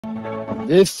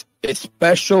This is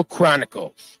Special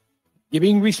Chronicles,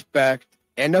 giving respect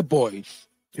and a voice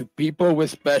to people with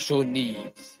special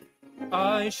needs.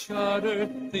 I shudder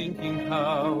thinking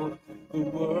how the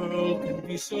world can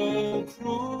be so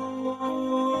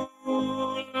cruel.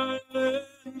 I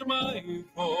lend my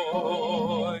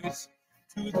voice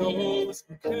to those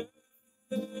who can't.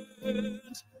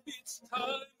 It's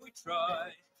time we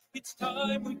try, it's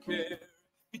time we care,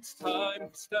 it's time we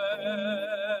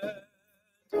stand.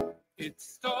 It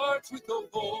starts with a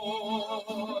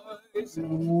voice.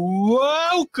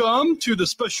 Welcome to the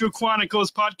Special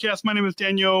Chronicles Podcast. My name is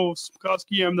Daniel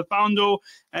Smrokowski. I'm the founder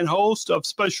and host of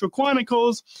Special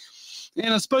Chronicles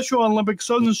and a Special Olympic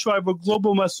Southern Striver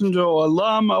Global Messenger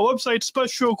alum. Our website,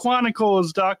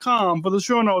 SpecialChronicles.com, for the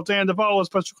show notes and to follow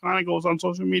Special Chronicles on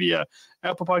social media,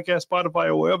 Apple Podcasts, Spotify,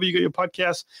 or wherever you get your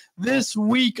podcasts. This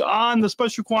week on the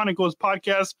Special Chronicles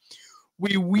Podcast,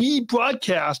 we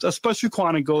broadcast a Special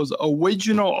Chronicles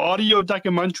original audio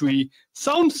documentary,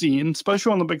 Soundseeing,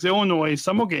 Special Olympics Illinois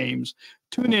Summer Games.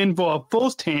 Tune in for a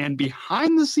first-hand,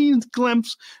 behind-the-scenes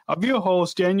glimpse of your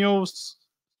host, Daniel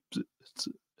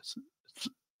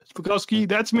Smrokowski,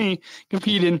 that's me,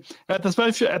 competing at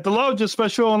the largest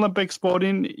Special Olympic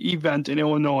sporting event in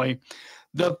Illinois.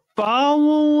 The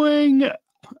following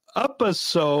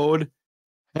episode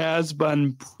has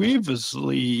been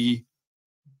previously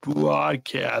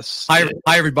broadcast. Hi,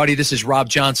 everybody. This is Rob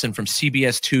Johnson from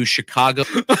CBS 2 Chicago.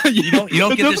 You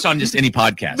don't get this on just any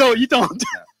podcast. No, you don't.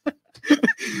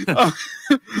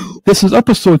 This is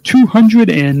episode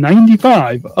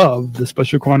 295 of the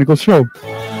Special Chronicles show.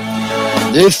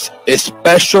 This is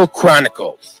Special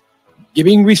Chronicles,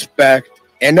 giving respect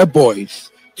and a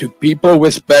voice to people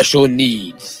with special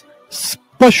needs.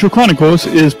 Special Chronicles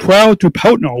is proud to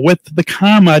partner with the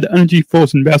ComEd Energy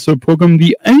Force Ambassador Program.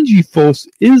 The Energy Force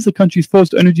is the country's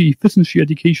first energy efficiency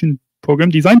education program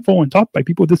designed for and taught by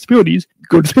people with disabilities.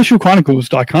 Go to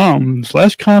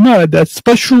specialchronicles.com/ComEd. That's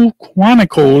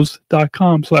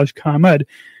specialchronicles.com/ComEd.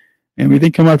 And we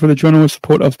thank ComEd for the generous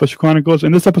support of Special Chronicles.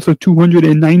 And this episode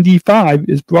 295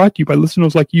 is brought to you by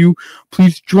listeners like you.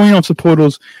 Please join our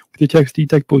supporters with your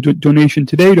tax-deductible donation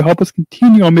today to help us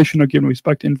continue our mission of giving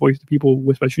respect and voice to people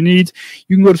with special needs.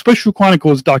 You can go to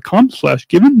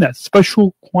specialchronicles.com/given. That's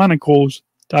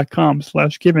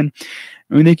specialchronicles.com/given.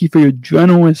 And we thank you for your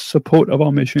generous support of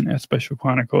our mission at Special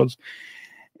Chronicles.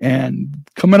 And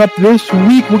coming up this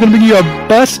week, we're going to bring you a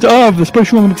best of the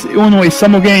Special Olympics Illinois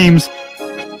Summer Games.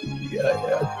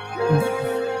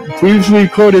 Previously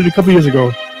recorded a couple years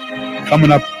ago.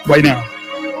 Coming up right now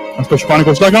on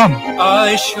SpecialChronicles.com.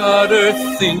 I shudder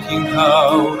thinking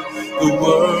how the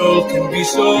world can be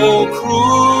so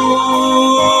cruel.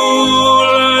 I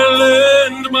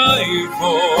lend my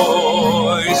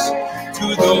voice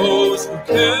to those who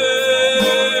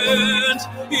can't.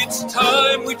 It's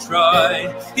time we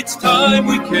try, it's time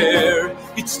we care,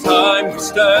 it's time we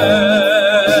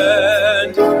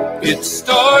stand. It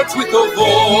starts with a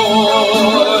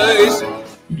voice.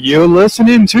 You're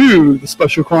listening to the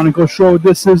Special Chronicles show.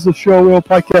 This is the show where we're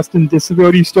podcasting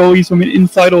disability stories from an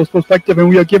insider's perspective, and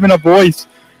we are giving a voice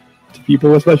to people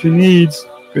with special needs.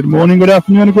 Good morning, good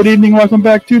afternoon, and good evening. Welcome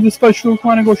back to the Special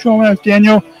Chronicles show. My name is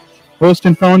Daniel, host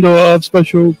and founder of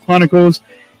Special Chronicles,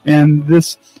 and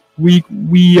this week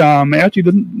we actually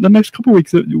the next couple of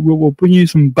weeks we'll bring you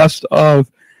some best of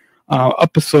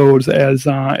episodes as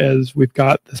we've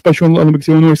got the Special Olympics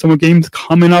Illinois Summer Games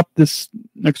coming up this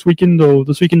next weekend, or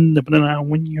this weekend, depending on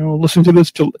when you listen to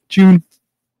this, till June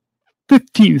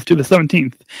 15th to the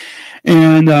 17th.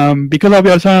 And because I'll be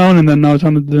out of town, and then I'll be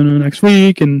on the next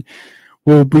week, and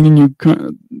we're bringing you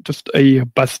just a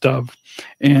best of.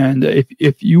 And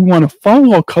if you want to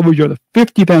follow our coverage of the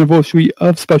 50th anniversary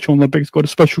of Special Olympics, go to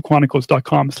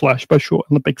specialchronicles.com/Special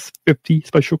Olympics 50,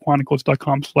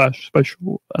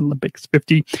 specialchronicles.com/Special Olympics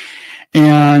 50.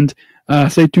 And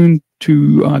stay tuned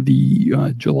to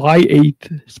the July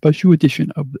 8th special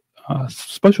edition of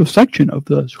special section of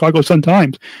the Chicago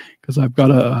Sun-Times, because I've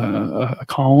got a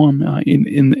column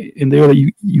in there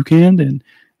that you can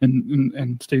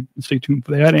and stay tuned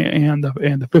for that, and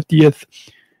the 50th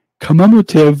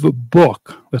commemorative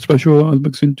book that Special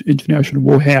Olympics International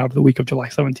will have the week of July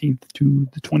 17th to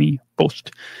the 21st,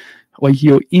 right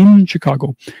here in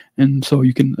Chicago. And so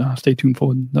you can stay tuned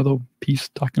for another piece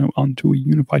talking onto a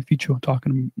unified feature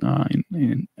talking about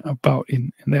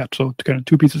that. So it's kind of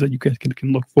two pieces that you guys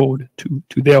can look forward to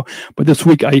there. But this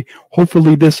week,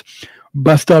 hopefully this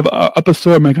best of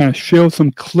episode, I'm going to kind of share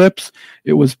some clips.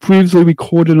 It was previously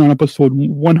recorded on episode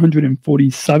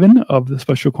 147 of the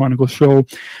Special Chronicles show,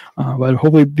 but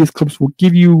hopefully these clips will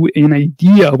give you an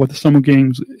idea of what the Summer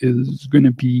Games is going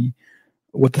to be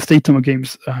what the State Summer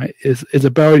Games is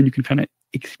about, and you can kind of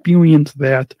experience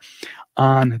that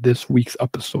on this week's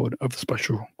episode of the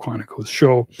Special Chronicles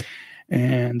show.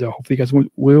 And hopefully you guys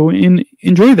will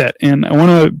enjoy that. And I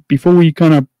want to, before we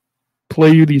kind of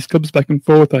play you these clips back and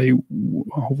forth,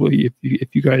 hopefully if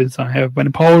you guys have been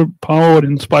empowered,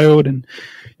 inspired, and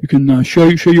you can share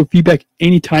your feedback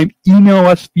anytime. Email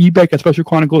us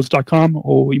feedback@specialchronicles.com,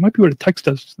 or you might be able to text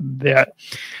us that.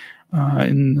 I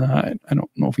don't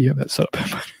know if we have that set up,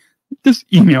 but just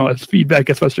email us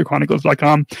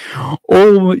feedback@specialchronicles.com,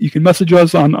 or you can message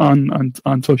us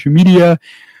on social media,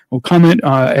 or comment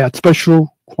at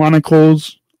Special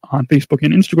Chronicles on Facebook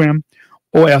and Instagram,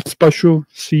 or at Special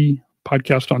C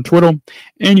Podcast on Twitter.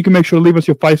 And you can make sure to leave us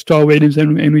your 5-star ratings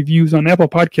and reviews on Apple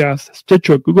Podcasts,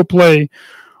 Stitcher, Google Play,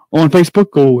 or on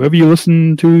Facebook, or wherever you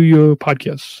listen to your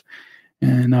podcasts.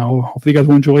 And hopefully you guys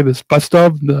will enjoy this best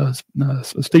of the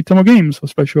State Summer Games for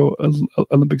Special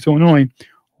Olympics Illinois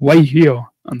right here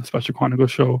on the Special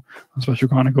Chronicles show on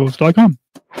SpecialChronicles.com.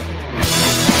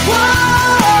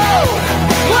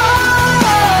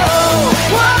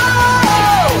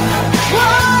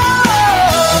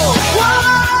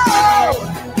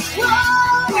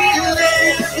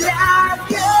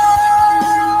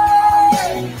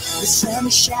 The sun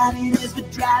is shining as we're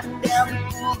driving down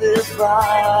the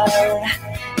boulevard.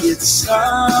 It's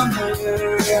summer.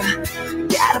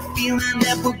 Got a feeling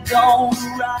that we're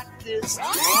gonna rock this.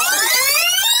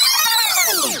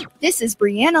 This is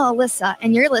Brianna Alyssa,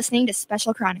 and you're listening to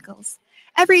Special Chronicles.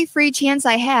 Every free chance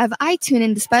I have, I tune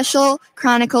into Special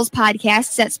Chronicles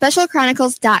Podcasts at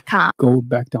SpecialChronicles.com. Go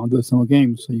back down to the Summer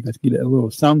Games so you guys get a little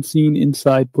Soundseeing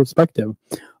inside perspective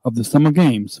of the Summer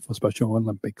Games for Special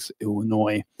Olympics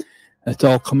Illinois. That's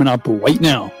all coming up right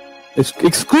now. It's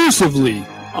exclusively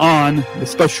on the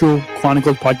Special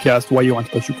Chronicles podcast while you're on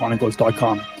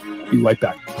SpecialChronicles.com. Be right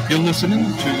back. You're listening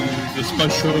to the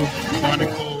Special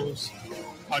Chronicles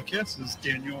podcast. This is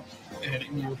Daniel, and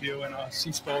we're here in our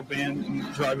C-Spall van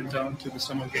driving down to the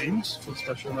Summer Games for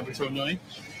Special Olympics Illinois.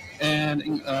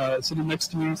 And sitting next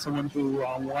to me, someone who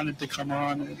wanted to come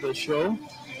on the show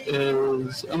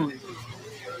is Emily.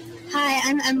 Hi,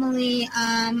 I'm Emily.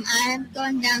 I'm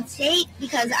going downstate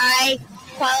because I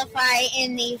qualify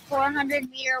in the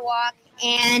 400-meter walk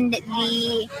and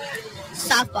the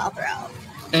softball throw.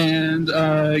 And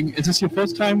is this your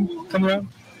first time coming around?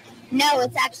 No,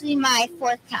 it's actually my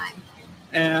fourth time.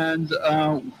 And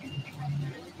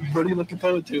what are you looking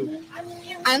forward to?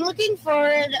 I'm looking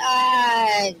forward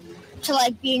to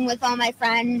like being with all my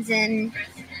friends and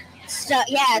stuff.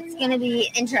 Yeah, it's gonna be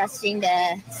interesting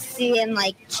to see and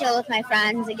like chill with my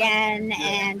friends again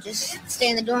and just stay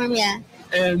in the dorm. Yeah.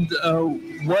 And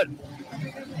what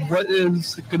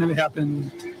is going to happen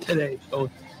today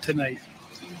or tonight?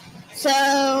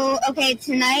 So okay,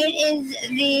 tonight is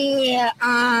the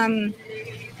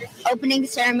opening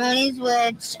ceremonies,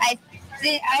 which I'm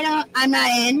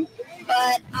not in,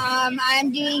 but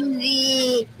I'm doing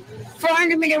the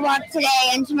 400-meter walk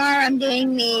today, and tomorrow I'm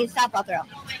doing the softball throw.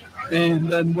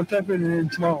 And then what's happening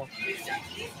tomorrow?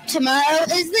 Tomorrow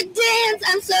is the dance.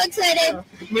 I'm so excited.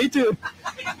 Me too.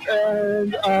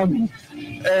 And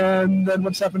then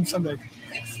what's happening Sunday?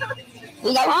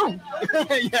 We go home.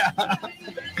 Yeah.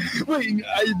 Wait,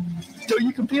 don't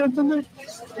you compete on Sunday?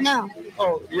 No.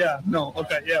 Oh, yeah. No.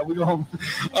 Okay. Yeah, we go home.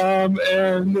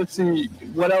 And let's see.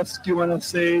 What else do you want to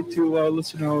say to our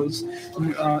listeners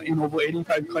in over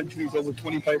 85 countries, over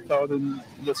 25,000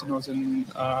 listeners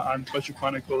on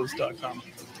SpecialChronicles.com?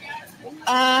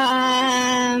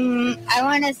 I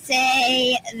want to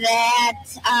say that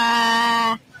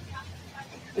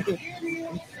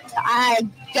I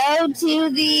go to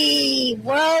the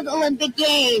World Olympic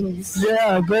Games.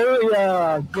 Yeah,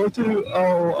 go to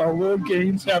our World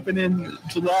Games happening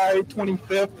July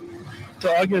 25th to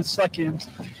August 2nd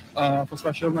for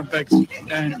Special Olympics,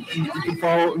 and you can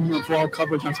follow for all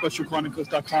coverage on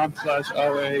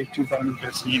SpecialChronicles.com/LA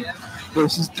 2015.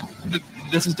 This is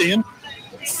Dan.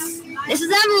 This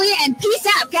is Emily, and peace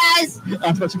out, guys.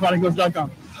 On SpecialChronicles.com.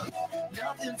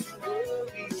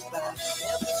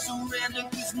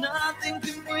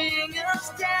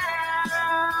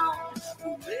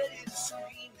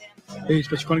 Hey,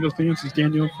 Special Chronicles fans, this is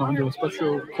Daniel from the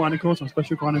Special Chronicles on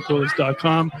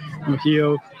SpecialChronicles.com. We're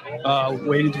here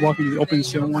waiting to walk into the opening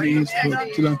ceremonies for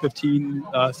the 2015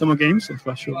 Summer Games and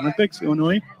Special Olympics,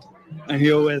 Illinois. I'm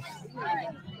here with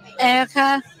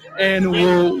Erica. And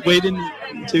we're waiting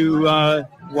to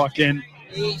walk in.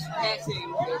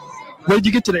 What did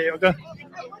you get today, Erica?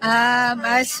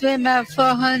 I swim at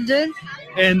 400.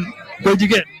 And what did you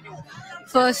get?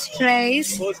 First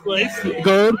place. First place.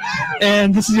 Gold.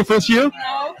 And this is your first year?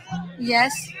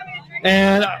 Yes.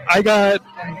 And I got,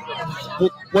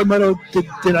 what medal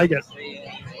did I get?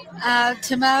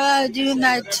 Tomorrow I'll do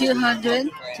my 200.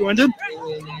 200?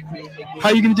 How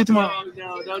are you going to do tomorrow?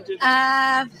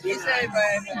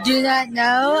 Do not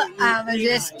know. I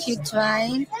just keep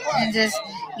trying and just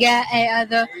get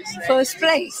another first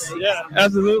place. Yeah,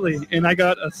 absolutely. And I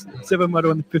got a silver medal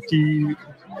in the 50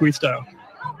 freestyle.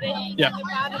 Yeah.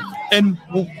 And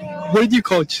what did you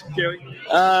coach, Gary?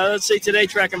 Let's say today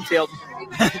track and field.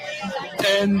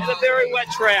 And it's a very wet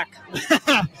track.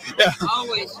 Yeah.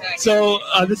 Always. So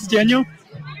this is Daniel.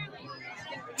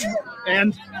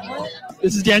 And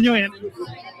this is Daniel and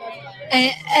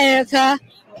Erica.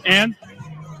 And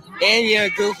yeah,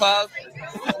 goof off.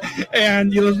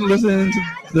 And you listen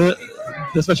to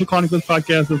the Special Chronicles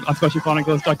podcast on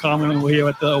SpecialChronicles.com, and we're here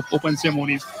at the open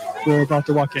ceremonies. We're about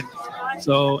to walk in.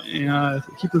 So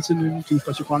keep listening to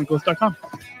SpecialChronicles.com.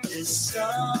 This summer, I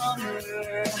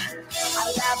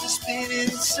love to spin in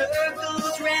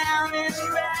circles round and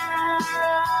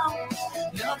round.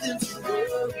 Nothing to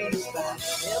worry about,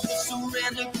 never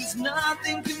surrender, cause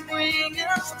nothing can bring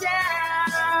us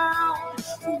down.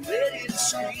 We're ready to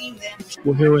scream and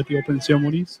we're here at the open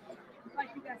ceremonies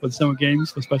for the Summer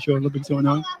Games for Special Olympics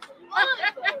Illinois.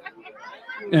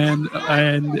 And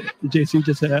JC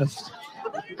just asked,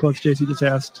 Coach JC just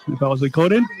asked if I was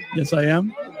recording. Yes, I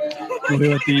am. We're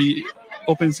here at the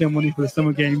open ceremony for the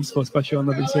Summer Games for Special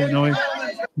Olympics Illinois.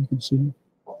 You can see,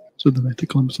 so the Atlanta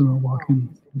Clemson are walking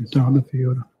down the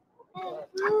field.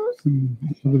 And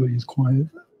everybody's quiet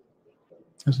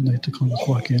as the Atlanta Clemson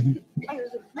walk in.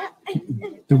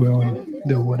 They're wearing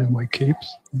their red and white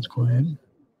capes. It's quiet.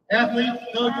 Athletes,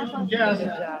 coaches, and guests,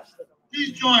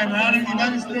 please join me in the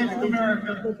United States of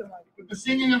America with the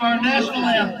singing of our national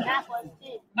anthem.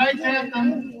 Tonight's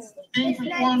anthem is being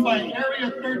performed by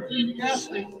Area 13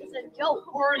 athletes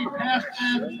Corey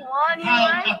Paston,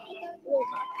 Kyle Duffy.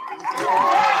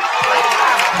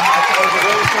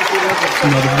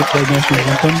 Another national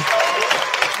anthem.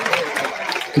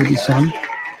 It's going to be sung.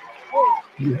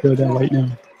 You hear that right now.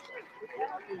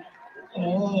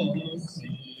 Oh,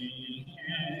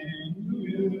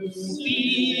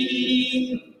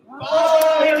 see,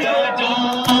 by the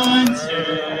dawn's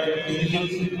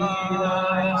early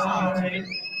light,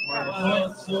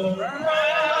 what surrounding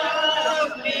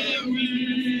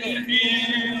me,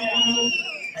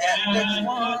 and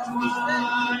what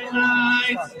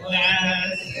twilight's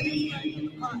last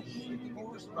gleam,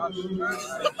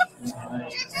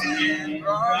 and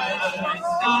bright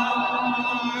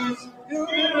stars through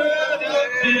the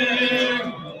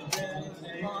night.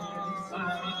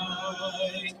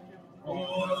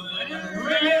 For the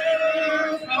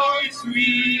ramparts we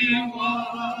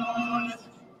watched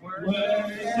were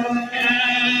so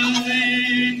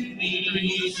gallantly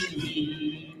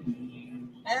streaming,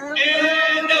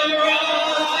 and the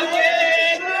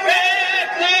rocket red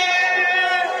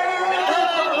glare of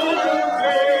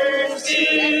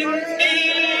bursting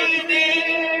in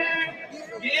air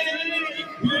gave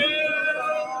through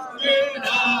the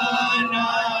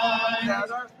night,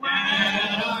 and our flag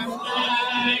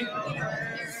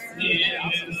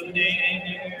is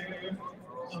there.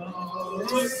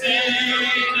 Oh,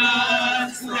 sing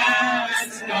us that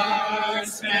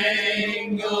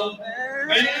star-spangled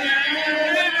banner.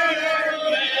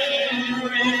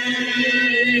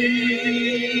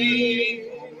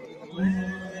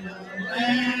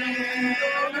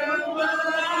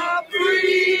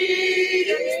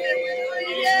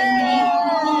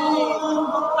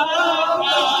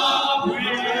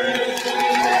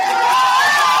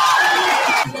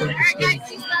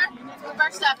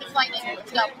 First up is lightning.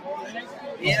 Let's go.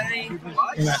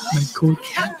 My coach.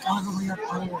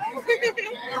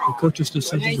 The coach is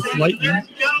deciding with lightning.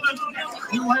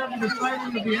 You have the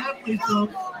deciding of the athletes, so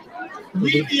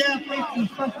lead the athletes in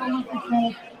Special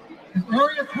Olympics is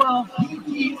Area 12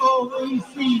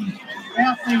 PTOAC athlete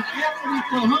Anthony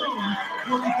Calhoun.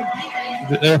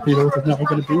 The athlete oath is not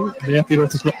going to be. The athlete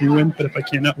oath is let me win, but if I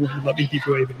cannot win, let me be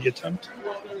brave in the attempt.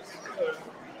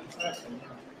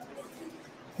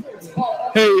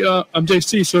 Hey, I'm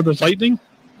JC, so there's lightning?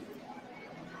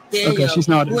 Okay, she's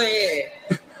not.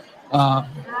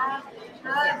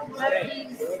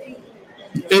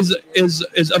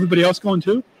 Is everybody else going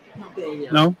too?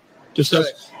 No? Just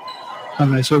us? All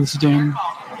right, so this is Dan.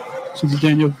 This is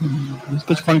Daniel from the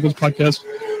Special Chronicles Podcast,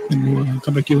 and we'll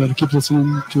come back to you later. Keep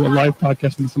listening to a live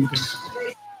podcast from the Summer Games.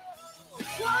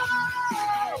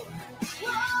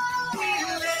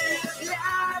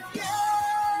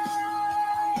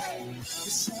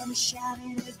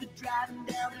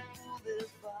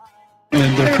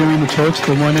 And they're carrying the torch.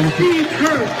 The one in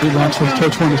the launch of the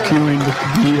torch one is carrying the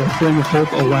flame of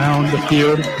hope around the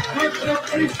field.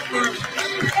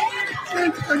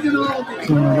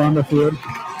 Around the field.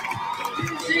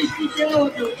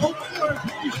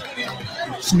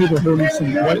 Some people are holding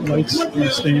some white lights in the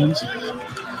stands,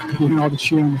 doing all the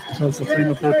cheering because the flame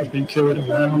of hope is being carried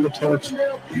around the torch,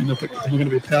 and they're going to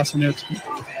be passing it,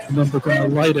 and then they're going to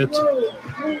light it,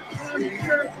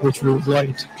 which will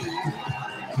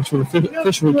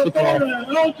officially kick off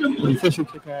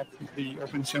the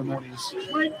opening ceremonies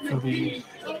for the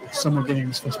Summer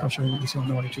Games for Special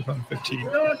Illinois 2015.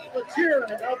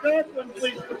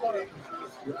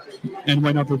 And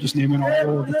right now they're just naming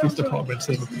all of the police departments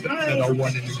that are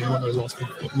won in the Illinois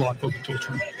law enforcement torch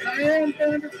run. And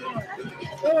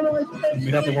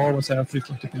we have the lawless athletes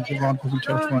like the law enforcement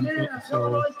torch run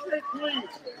for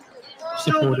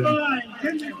supporting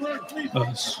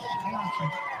us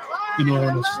in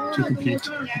order to compete.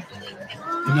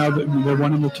 And now they're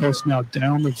running the toast now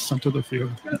down the center of the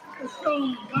field.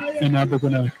 And now they're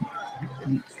going to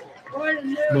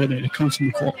let it comes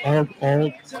from all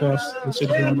across the state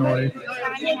of Illinois.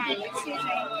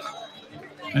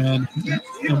 And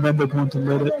then they're going to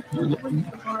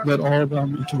let all of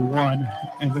them into one,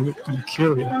 and they're going to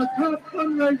carry it.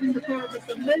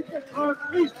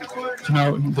 So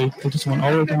now they just went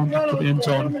all the way down to the end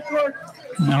zone.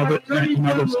 Now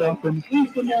they're stopping.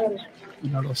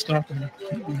 Now they're stopping.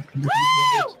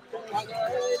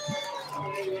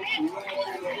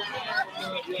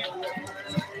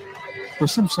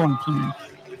 There's some song playing.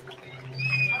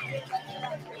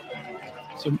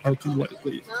 Some Arthur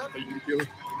Whiteley.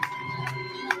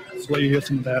 So let you hear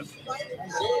some of that.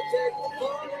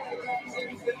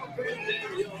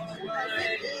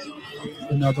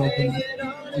 And now they're going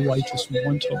to light just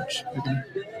one torch. They're going to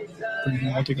bring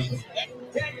them all together.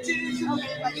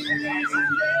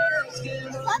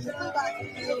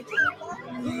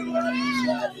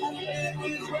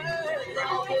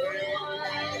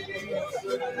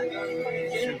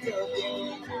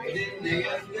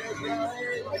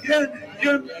 Again,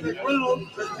 Jim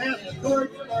Reynolds has passed the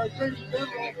torch to our great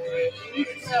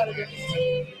general,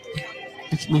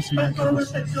 It's listening to Illinois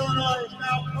is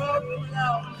now probably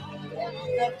out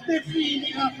at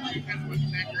 15 athletes.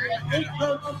 8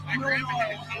 coaches from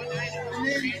Illinois,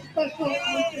 named Special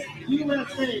Olympics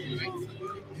USA.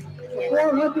 The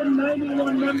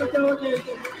 491 member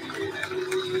delegation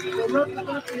will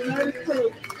represent the United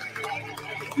States at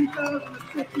the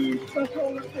 2015 Special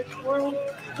Olympics World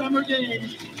Summer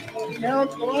Games will be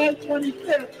held July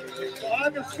 25th to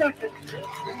August 2nd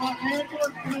in Los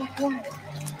Angeles, California.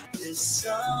 This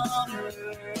summer,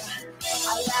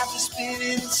 our life is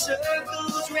spinning in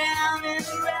circles round and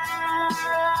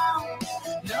round.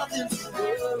 Nothing to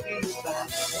worry about,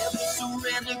 never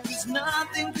surrender, cause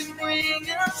nothing can bring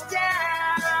us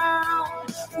down.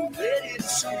 We're ready to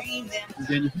scream that.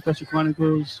 Daniel from Special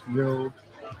Chronicles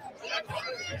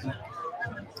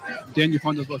Daniel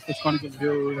from the Special Chronicles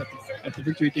at the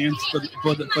victory dance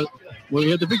we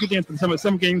had the victory dance for the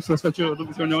Summer Games for Special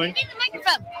Olympics Illinois.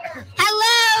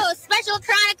 Hello, Special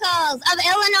Chronicles of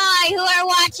Illinois who are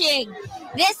watching.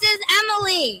 This is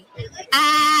Emily.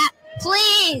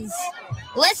 Please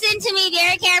listen to me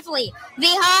very carefully. The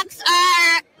Hawks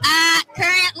are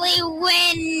currently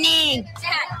winning.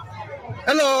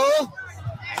 Hello.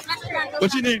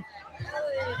 What's your name?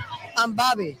 I'm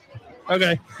Bobby.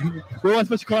 Okay. We're on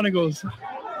Special Chronicles.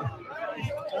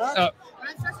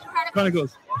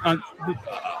 Chronicles.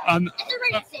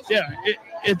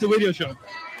 It's a radio show.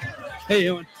 Hey,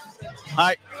 Ewan.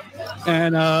 Hi.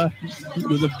 And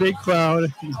there's a big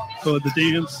crowd for the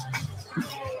dance.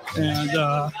 And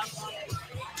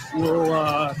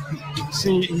we'll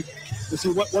see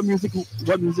what music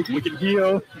we can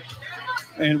hear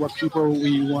and what people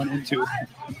we want into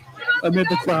amid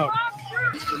the crowd.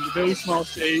 From the very small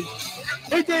stage.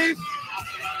 Hey, Dave.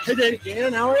 Hey, Dave.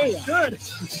 Dan, how are you? Good.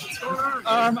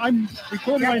 I'm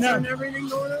recording right now. Everything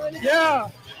going on? Yeah.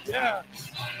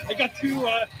 I got two.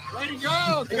 Way to go!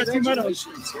 I got 2 medals.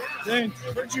 Thanks.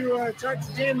 Heard you talk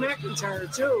to Dan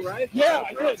McIntyre too, right? Yeah,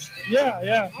 I did.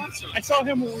 Yeah. Awesome. I saw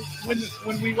him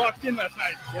when we walked in last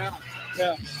night.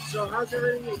 Yeah. So how's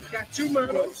everything? You got 2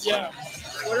 medals. Yeah.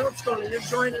 What else going on? You're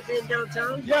enjoying it being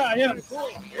downtown? Yeah. Pretty cool.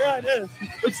 Yeah, it is.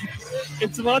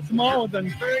 It's a lot smaller than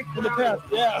in the past.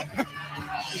 Yeah.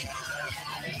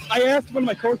 I asked one of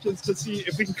my coaches to see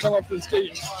if we can come up to the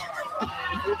stage.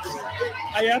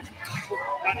 I asked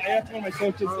one of my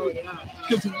coaches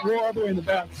because we're all the way in the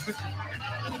back.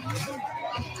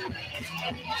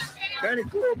 Kind of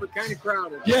cool, but kind of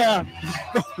crowded. Yeah.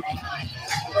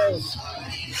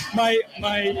 My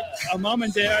mom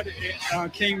and dad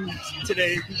came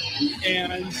today,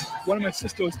 and one of my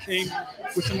sisters came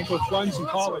with some of her friends in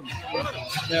college.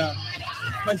 Yeah.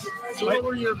 So what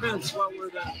were your events? What were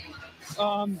the?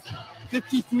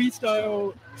 50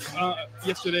 freestyle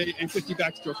yesterday and 50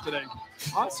 backstroke today.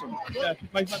 Awesome. Yeah,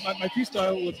 my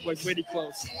freestyle was really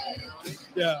close.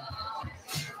 Yeah.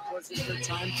 Was it a good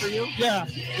time for you? Yeah,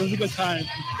 it was a good time.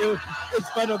 It's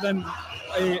better than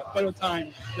a better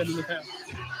time than in the past.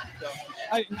 So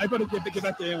I better get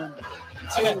back to Aaron.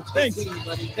 Okay, thanks.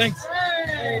 Thanks.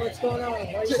 Hey, what's going on?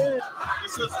 How you doing?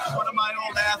 This is one of my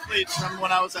old athletes from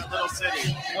when I was at Little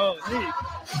City. Oh, neat.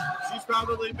 She's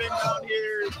probably been down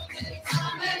here,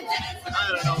 I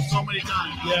don't know, so many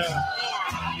times. Yeah.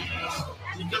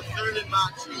 She took third in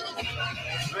Moxie.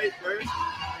 Right, third?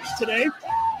 Today?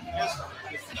 Yes.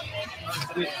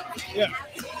 Yeah.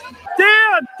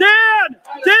 Dan!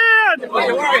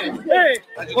 Hey!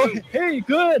 Oh, hey,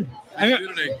 good.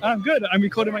 I'm good. I'm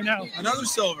recording right now. Another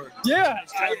silver. Yeah.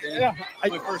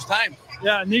 My first time.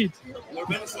 Yeah, neat. Never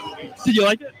been to Silver Games. Did you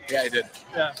like it? Yeah, I did.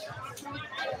 Yeah.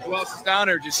 Who else is down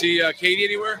there? Did you see Katie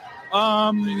anywhere?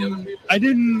 I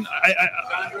didn't.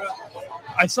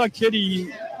 I saw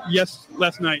Kitty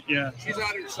last night. Yeah. She's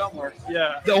out here somewhere.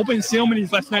 Yeah. The opening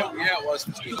ceremonies last night. Yeah, it was.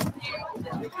 Good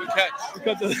catch.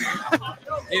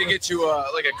 Need to get you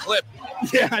like a clip.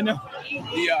 Yeah, I know.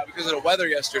 Because of the weather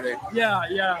yesterday.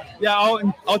 Yeah.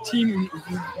 Our team,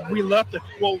 we left.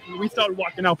 We started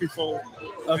walking out before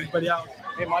everybody else.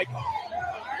 Hey, Mike.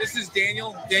 This is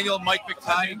Daniel and Mike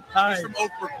McTighe. Hi. He's from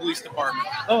Oakbrook Police Department.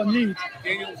 Oh, neat.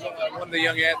 Daniel's one of the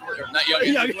young athletes, or not young,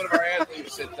 he's one of our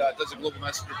athletes that does a Global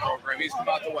Messenger program. He's come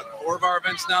out to, 4 of our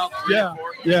events now? 3 or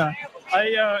 4? Yeah.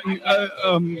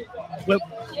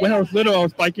 When I was little, I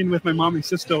was biking with my mom and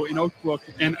sister in Oakbrook,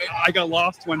 and I got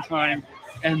lost one time,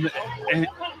 and the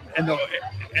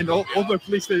Oakbrook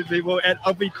police, they were at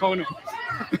every corner.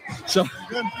 So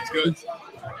good. That's good.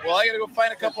 Well, I gotta go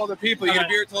find a couple other people. You get a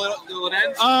beer till it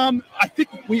ends? I think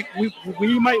we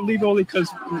might leave early because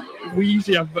we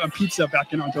usually have pizza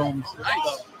back in our domes.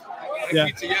 Nice. Yeah.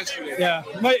 Pizza yesterday. Yeah.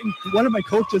 One of my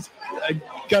coaches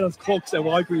got us Cokes at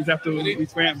Walgreens after we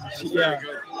swam. Yeah. Very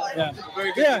good. Yeah.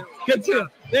 Very good. Yeah. Good too.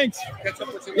 Thanks. Catch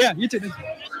up with you. Yeah. You too.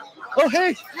 Oh,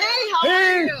 hey. Hey, how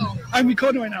are you? I'm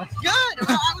recording right now. Good.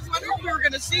 Well, I was wondering if we were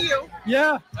going to see you.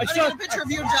 Yeah. I saw a picture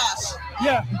of you and Josh.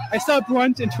 Yeah. I saw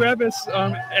Brent and Travis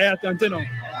at dinner.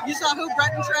 You saw who?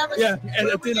 Brent and Travis? Yeah,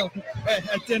 at dinner.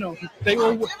 At dinner. They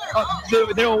were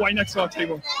right next to our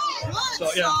table. So,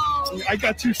 yeah. I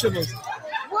got 2 silvers.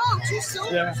 Whoa, 2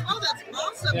 silvers? Yeah. Oh, that's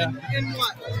awesome. Yeah. In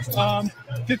what?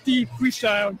 50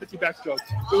 freestyle and 50 backstroke.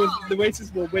 The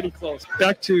races were really close.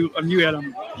 Back to you,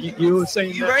 Adam. You were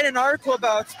saying you write an article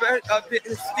about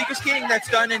figure skating that's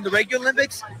done in the regular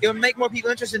Olympics. It would make more people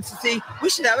interested to see. We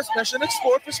should have a special Olympic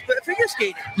sport for figure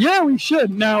skating. Yeah, we should.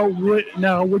 Now,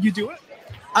 would you do it?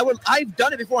 I would. I've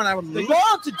done it before, and I would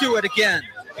love to do it again.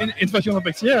 In Special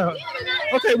Olympics, yeah.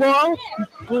 Okay, well,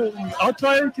 I'll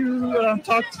try to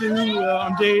talk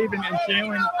to Dave and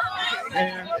Kalen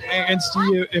and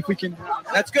see if we can.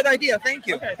 That's a good idea. Thank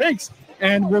you. Okay, thanks.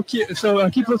 And we'll keep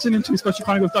listening to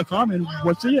SpecialChronicles.com, and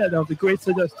we'll see it. That was a great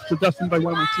suggestion by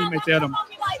one of my teammates, Adam,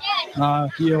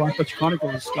 here on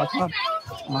SpecialChronicles.com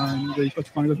on the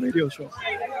Special Chronicles radio show.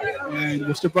 And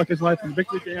we'll still broadcast live from the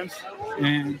Victory Dance,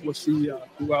 and we'll see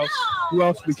who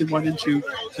else we can run into.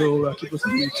 So keep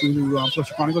listening to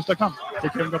SpecialChronicles.com.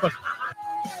 Take care and God bless.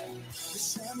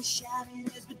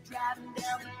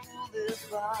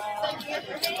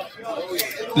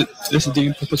 This is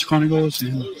Dan for Special Chronicles,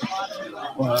 and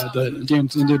the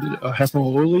games ended a half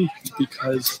hour early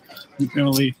because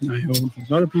apparently I heard from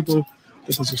other people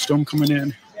that there's a storm coming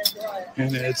in,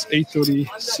 and it's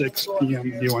 8:36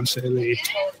 p.m. here on Saturday,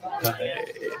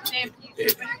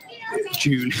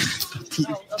 June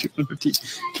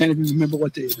 15th. Can't even remember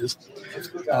what day it is.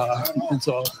 And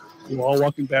so we're all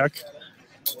walking back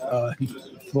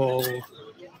for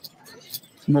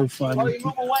more fun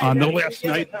on the last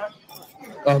night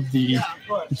of the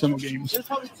summer games.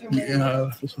 Yeah, and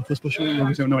I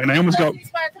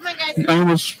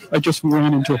just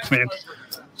ran into a plant.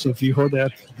 So if you heard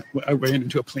that, I ran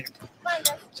into a plant.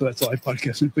 So that's live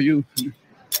podcasting for you.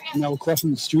 Now we're crossing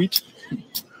the street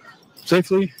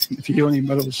safely. If you hear any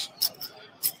metals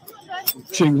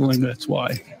jingling, that's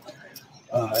why.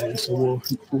 And so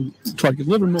we'll try to get a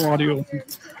little bit more audio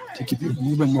to give you a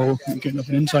little bit more, getting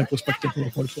an inside perspective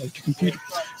of what it's like to compete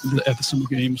at the summer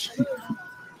games.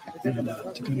 And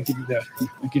to kind of give you that,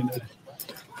 again, that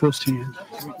first-hand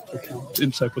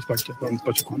inside perspective on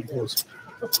Special Chronicles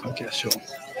podcast show.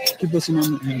 Keep listening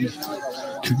and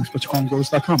to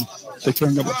SpecialChronicles.com. Take care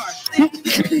and God bless.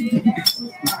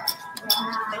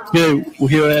 Yeah, we're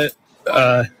here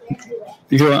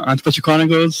on Special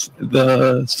Chronicles,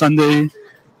 the Sunday,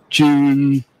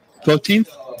 June 13th.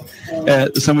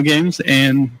 at the Summer Games,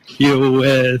 and here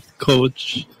with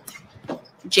Coach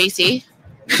JC.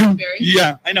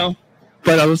 Yeah, I know,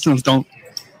 but our listeners don't.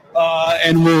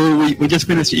 And we just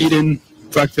finished eating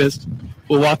breakfast.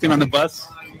 We're walking on the bus.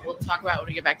 We'll talk about when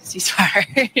we get back to C-Spire.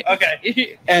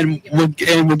 Okay. And we'll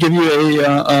give you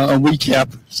a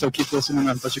recap. So keep listening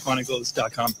on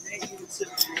SpecialChronicles.com.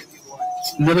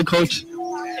 Another coach.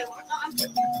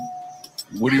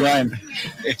 Woody Ryan.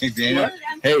 Hey, Daniel.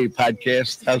 Hey,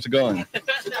 podcast. How's it going?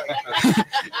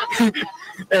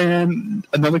 And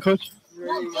another coach.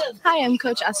 Hi, I'm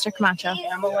Coach Esther Camacho.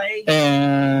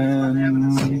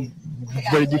 And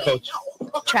what did you coach?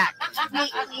 Track.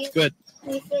 Good.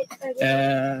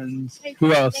 And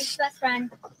who else?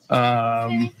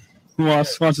 Who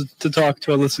else wants to talk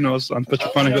to our listeners on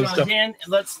Special Chronicles stuff?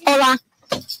 Hola.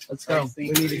 Let's go. We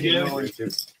need to get going.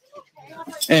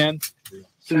 And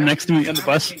sitting next to me on the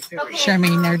bus.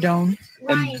 Charmaine Nardone.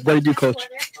 And what did you coach?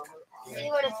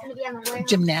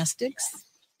 Gymnastics.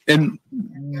 And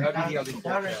what are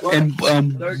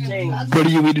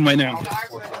you reading right now?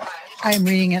 I'm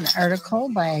reading an article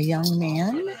by a young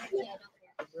man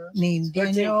named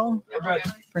Daniel.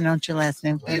 Pronounce your last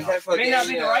name. May not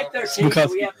be the right 13, but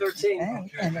we have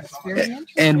 13.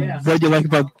 And what do you like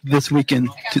about this weekend,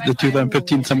 the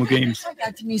 2015 Summer Games? I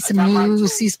got to meet some new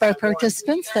C-Spire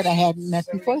participants that I hadn't met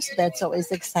before, so that's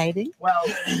always exciting.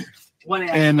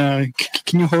 And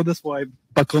can you hold this while I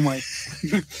buckle my...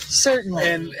 Certainly.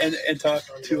 And talk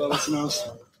to our listeners?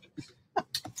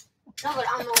 No, but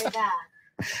on the way back.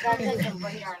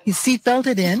 He's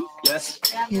seatbelted in. Yes.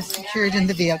 He's secured in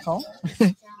the vehicle.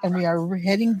 And we are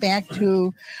heading back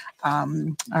to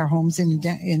our homes in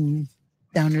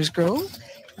Downers Grove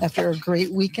after a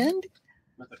great weekend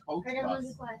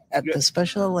at the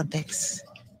Special Olympics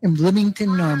in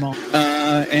Bloomington Normal.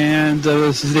 And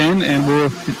this is Dan, and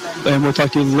we'll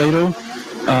talk to you later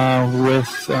with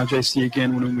JC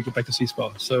again when we get back to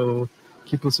C-Spire. So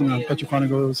keep listening on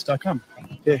SpecialChronicles.com.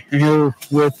 Okay, I'm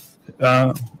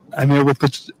here with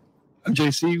Coach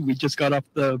JC. We just got off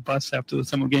the bus after the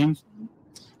Summer Games.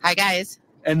 Hi, guys.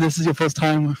 And this is your first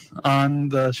time on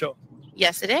the show.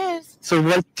 Yes, it is. So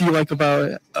what do you like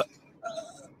about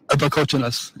coaching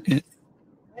us in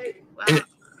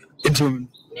swimming?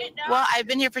 Well, I've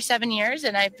been here for 7 years,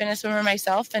 and I've been a swimmer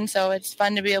myself, and so it's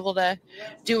fun to be able to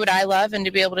do what I love and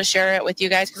to be able to share it with you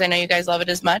guys because I know you guys love it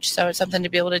as much. So it's something to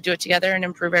be able to do it together and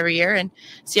improve every year and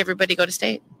see everybody go to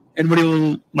state. And what do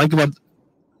you like about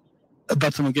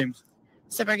Summer Games?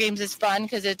 Summer Games is fun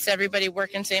because it's everybody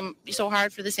working so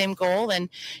hard for the same goal, and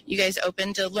you guys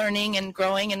open to learning and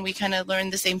growing, and we kind of learn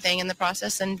the same thing in the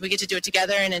process, and we get to do it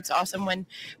together, and it's awesome when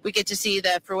we get to see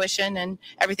the fruition and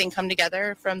everything come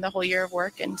together from the whole year of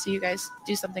work and see you guys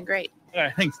do something great. All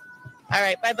right, thanks. All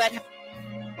right, bye, bud.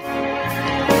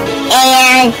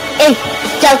 And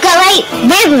don't go away.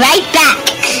 We're right back.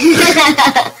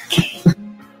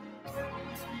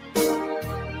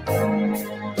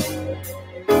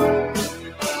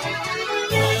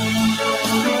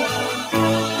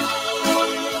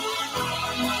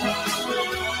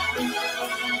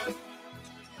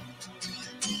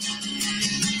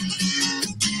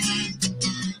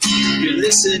 You're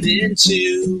listening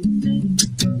to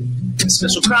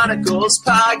Special Chronicles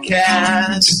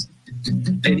Podcast.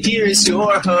 And here is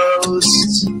your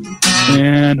host.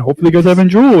 And hopefully you guys have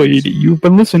enjoyed. You've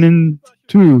been listening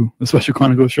to the Special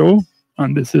Chronicles show.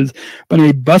 And this has been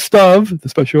a best of the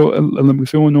Special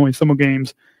Olympics Illinois Summer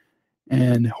Games.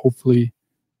 And hopefully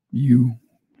you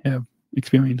have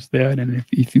experienced that. And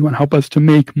if you want to help us to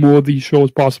make more of these shows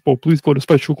possible, please go to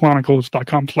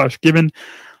specialchronicles.com/given.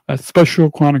 That's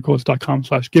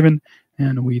specialchronicles.com/given.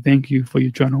 And we thank you for your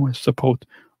generous support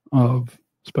of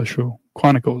Special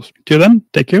Chronicles. Till then,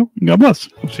 take care and God bless.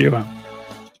 We'll see you around.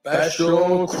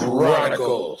 Special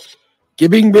Chronicles,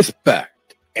 giving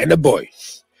respect and a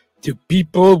voice to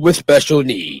people with special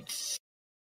needs.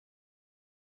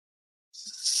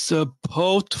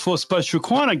 Support for Special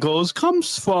Chronicles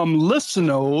comes from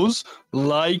listeners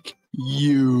like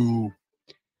you.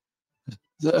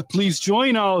 Please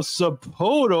join our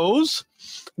supporters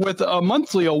with a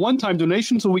monthly or one-time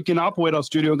donation so we can operate our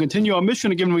studio and continue our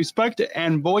mission of giving respect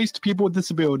and voice to people with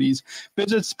disabilities.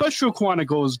 Visit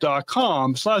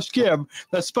specialchronicles.com/give.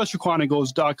 That's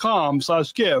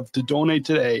specialchronicles.com/give to donate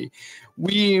today.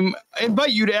 We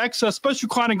invite you to access Special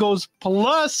Chronicles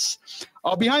Plus,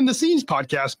 our behind-the-scenes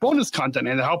podcast, bonus content,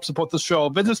 and to help support the show.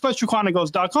 Visit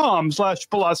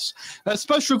specialchronicles.com/plus. That's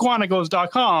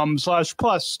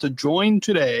specialchronicles.com/plus to join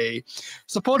today.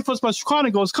 Support for Special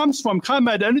Chronicles comes from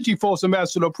ComEd Energy Force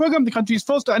Ambassador Program, the country's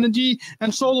first energy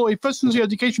and solar efficiency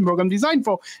education program designed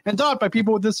for and taught by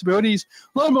people with disabilities.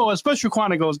 Learn more at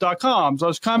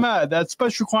specialchronicles.com/ComEd. That's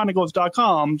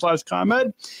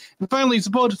specialchronicles.com/ComEd. And finally,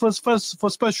 support for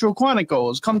Special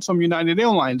Chronicles comes from United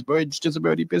Airlines Bridge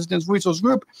Disability Business Resource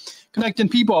Group, connecting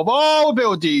people of all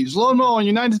abilities. Learn more on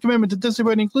United's commitment to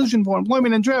disability inclusion for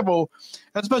employment and travel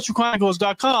at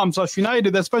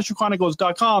specialchronicles.com/United. That's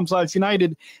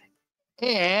specialchronicles.com/United.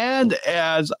 And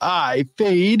as I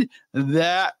fade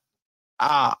that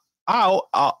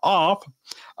off,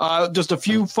 just a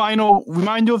few final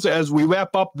reminders as we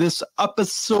wrap up this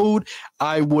episode.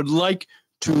 I would like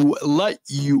to let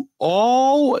you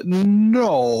all know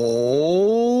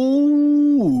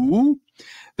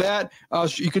that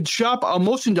you could shop our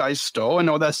merchandise store. I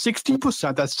know that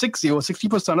 60%, that's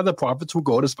 60% of the profits will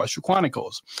go to Special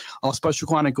Chronicles. Our Special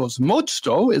Chronicles merch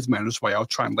store is managed by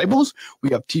Outshine Labels.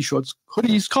 We have t-shirts,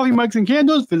 hoodies, coffee mugs, and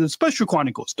candles. Visit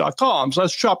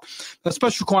specialchronicles.com/shop. That's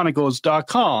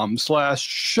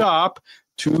specialchronicles.com/shop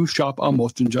to shop our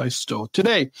merchandise store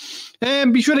today.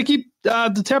 And be sure to keep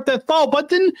to tap that follow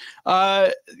button.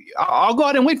 I'll go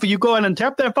ahead and wait for you. Go ahead and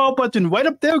tap that follow button right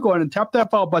up there. Go ahead and tap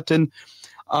that follow button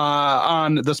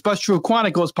on the Special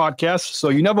Chronicles podcast, so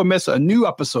you never miss a new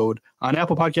episode on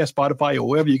Apple Podcast, Spotify, or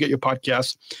wherever you get your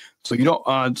podcasts. So you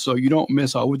don't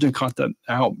miss our original content.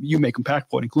 How you make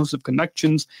impactful and inclusive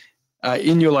connections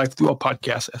in your life through our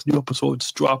podcast as new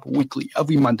episodes drop weekly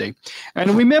every Monday.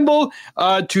 And remember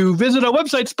to visit our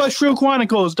website,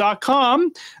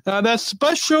 specialchronicles.com. That's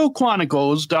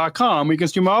specialchronicles.com. We can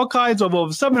stream archives of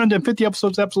over 750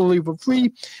 episodes absolutely for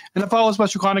free. And to follow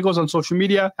Special Chronicles on social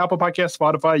media, Apple Podcasts,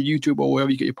 Spotify, YouTube, or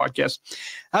wherever you get your podcasts.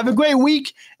 Have a great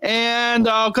week, and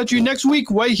I'll catch you next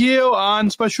week right here on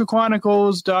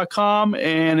specialchronicles.com.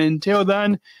 And until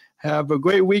then, have a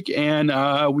great week, and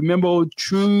remember,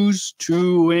 choose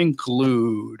to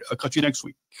include. I'll catch you next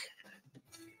week.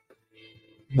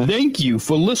 Thank you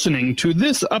for listening to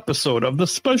this episode of the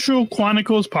Special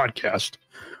Chronicles Podcast.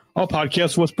 Our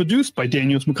podcast was produced by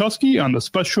Daniel Smrokowski on the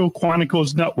Special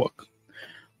Chronicles Network.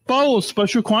 Follow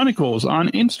Special Chronicles on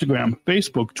Instagram,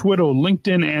 Facebook, Twitter,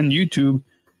 LinkedIn, and YouTube.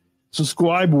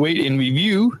 Subscribe, rate, and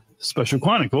review Special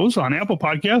Chronicles on Apple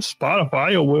Podcasts,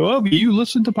 Spotify, or wherever you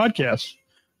listen to podcasts.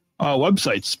 Our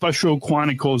website,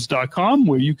 specialchronicles.com,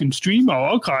 where you can stream our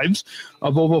archives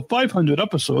of over 500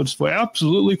 episodes for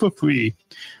absolutely for free.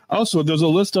 Also, there's a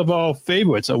list of our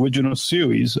favorites, original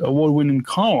series, award-winning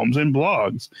columns, and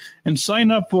blogs. And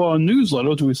sign up for our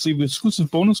newsletter to receive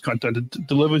exclusive bonus content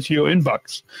delivered to your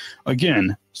inbox.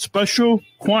 Again,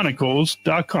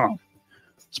 specialchronicles.com.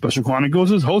 Special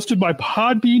Chronicles is hosted by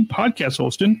Podbean Podcast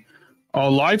Hosting.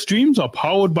 Our live streams are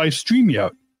powered by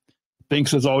StreamYard.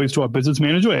 Thanks, as always, to our business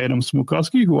manager, Adam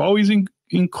Smrokowski, who always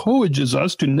encourages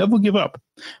us to never give up.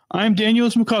 I'm Daniel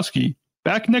Smrokowski,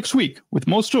 back next week with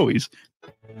more stories.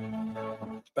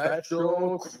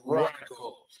 Special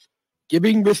Chronicles,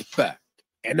 giving respect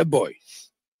and a voice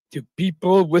to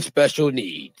people with special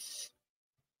needs.